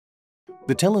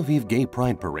The Tel-Aviv Gay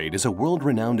Pride Parade is a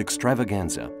world-renowned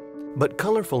extravaganza. But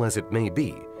colorful as it may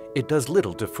be, it does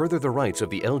little to further the rights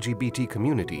of the LGBT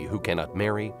community who cannot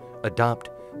marry, adopt,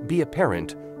 be a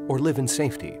parent, or live in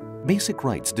safety. Basic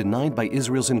rights denied by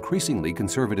Israel's increasingly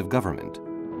conservative government.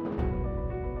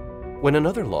 When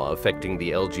another law affecting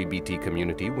the LGBT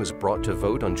community was brought to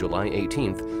vote on July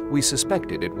 18th, we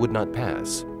suspected it would not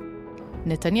pass.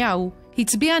 נתניהו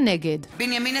הצביע נגד.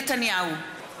 בנימין נתניהו,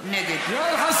 נגד.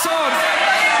 יואל חסון,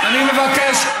 אני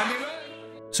מבקש.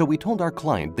 So we told our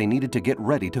client they needed to get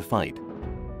ready to fight.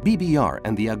 BBR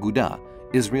and the Aguda,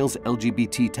 Israel's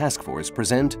LGBT task force,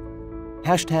 present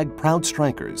 #Proud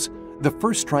Strikers, the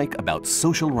first strike about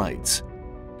social rights.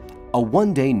 A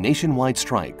one-day nationwide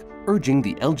strike urging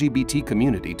the LGBT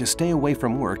community to stay away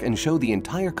from work and show the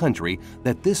entire country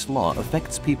that this law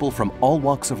affects people from all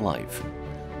walks of life.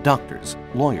 Doctors,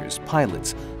 lawyers,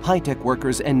 pilots, high-tech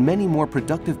workers, and many more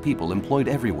productive people employed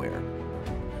everywhere.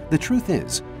 The truth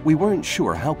is, we weren't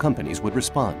sure how companies would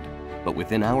respond, but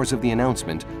within hours of the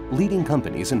announcement, leading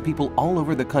companies and people all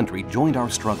over the country joined our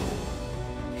struggle.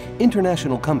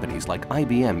 International companies like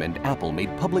IBM and Apple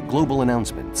made public global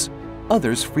announcements.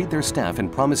 Others freed their staff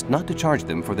and promised not to charge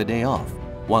them for the day off,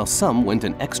 while some went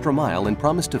an extra mile and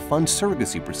promised to fund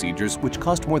surrogacy procedures which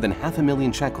cost more than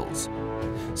 $500,000 shekels.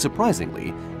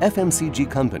 Surprisingly, FMCG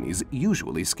companies,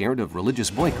 usually scared of religious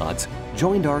boycotts,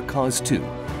 joined our cause too,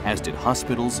 as did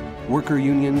hospitals, worker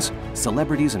unions,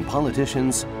 celebrities and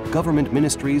politicians, government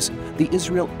ministries, the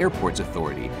Israel Airports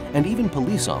Authority, and even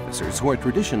police officers who are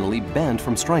traditionally banned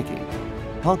from striking.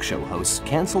 Talk show hosts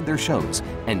canceled their shows,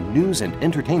 and news and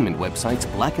entertainment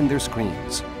websites blackened their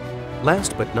screens.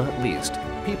 Last but not least,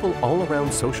 people all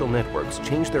around social networks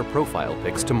changed their profile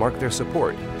pics to mark their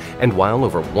support. And while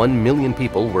over 1 million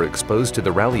people were exposed to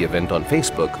the rally event on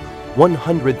Facebook,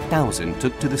 100,000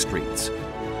 took to the streets.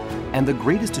 And the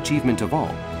greatest achievement of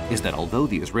all is that although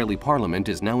the Israeli parliament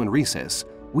is now in recess,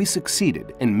 we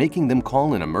succeeded in making them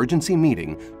call an emergency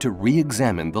meeting to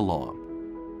re-examine the law.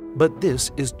 But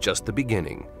this is just the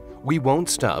beginning. We won't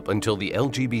stop until the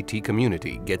LGBT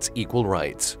community gets equal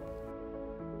rights.